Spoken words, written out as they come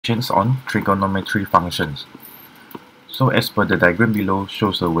On trigonometry functions. So as per the diagram below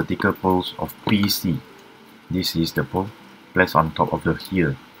shows a vertical poles of PC. This is the pole placed on top of the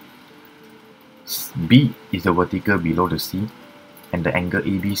here. B is the vertical below the C, and the angle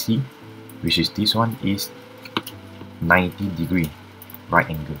ABC, which is this one, is 90 degree right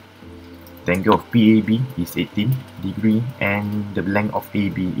angle. The angle of PAB is 18 degree, and the length of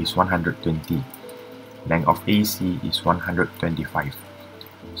AB is 120. Length of AC is 125.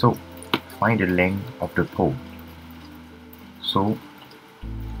 So find the length of the pole. So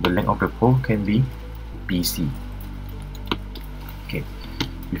the length of the pole can be PC. Okay,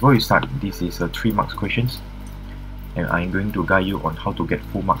 before you start, this is a 3 marks questions, and I'm going to guide you on how to get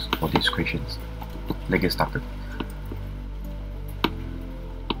full marks for these questions. Let's get started.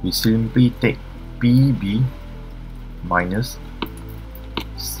 We simply take PB minus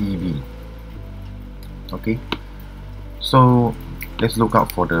CB. Okay, so let's look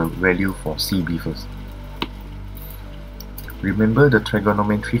out for the value for CB first. Remember the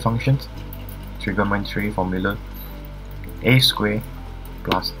trigonometry functions? Trigonometry formula: a square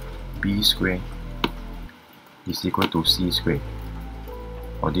plus b square is equal to c square,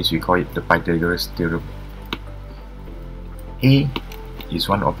 or this we call it the Pythagoras Theorem. A is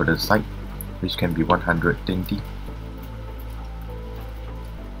one of the side, which can be 120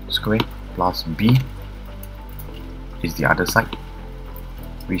 square, plus b is the other side,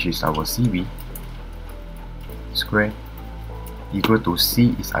 which is our CB square, equal to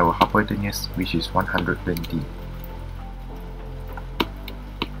C is our hypotenuse, which is 120.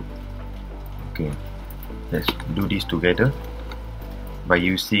 Okay, let's do this together by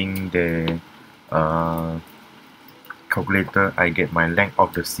using the calculator. I get my length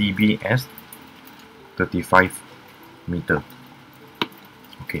of the CB as 35 meter.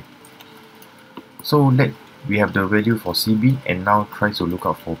 Okay, so we have the value for CB, and now try to look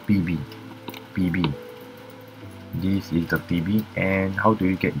out for PB. This is the PB, and how do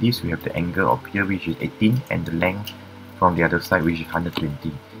you get this? We have the angle up here, which is 18, and the length from the other side, which is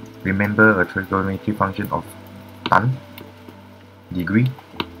 120. Remember, a trigonometry function of tan degree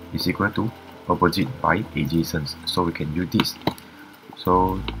is equal to opposite by adjacent, so we can use this.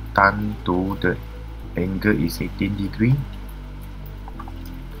 So tan to the angle is 18 degree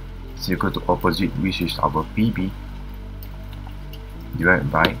is equal to opposite, which is our PB,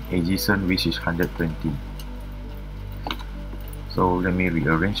 divided by adjacent, which is 120. So let me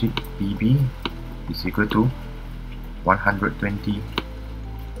rearrange it. PB is equal to 120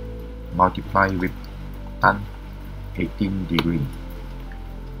 multiplied with tan 18 degree.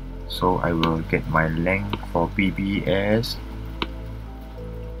 So I will get my length for PB as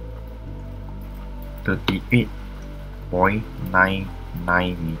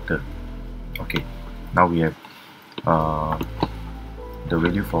 38.99 meter. Okay, now we have the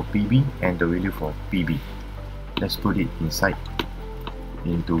value for PB and the value for PB. Let's put it inside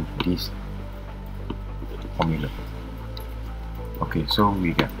into this formula. Okay, so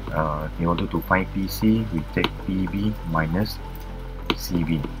we get in order to find PC, we take PB minus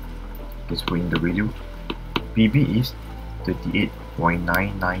CB. Let's put in the value. PB is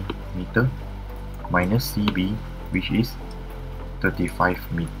 38.99 meter minus CB, which is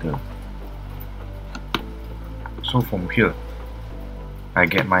 35 meter. So from here, I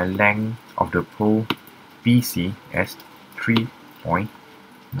get my length of the pole PC as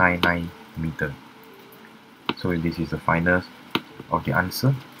 3.99 meter. So this is the final of the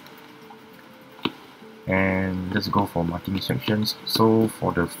answer. And let's go for marking sections. So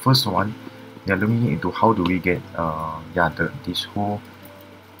for the first one, they are looking into how do we get this whole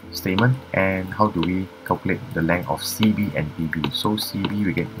statement, and how do we calculate the length of CB and PB. So CB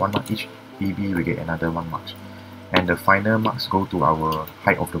we get 1 mark each, PB we get another 1 mark, and the final marks go to our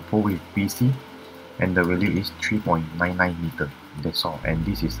height of the pole with PC, and the value is 3.99 meter. That's all, and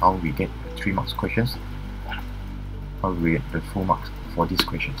this is how we get 3 marks questions, how we get the full marks for these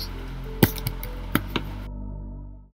questions.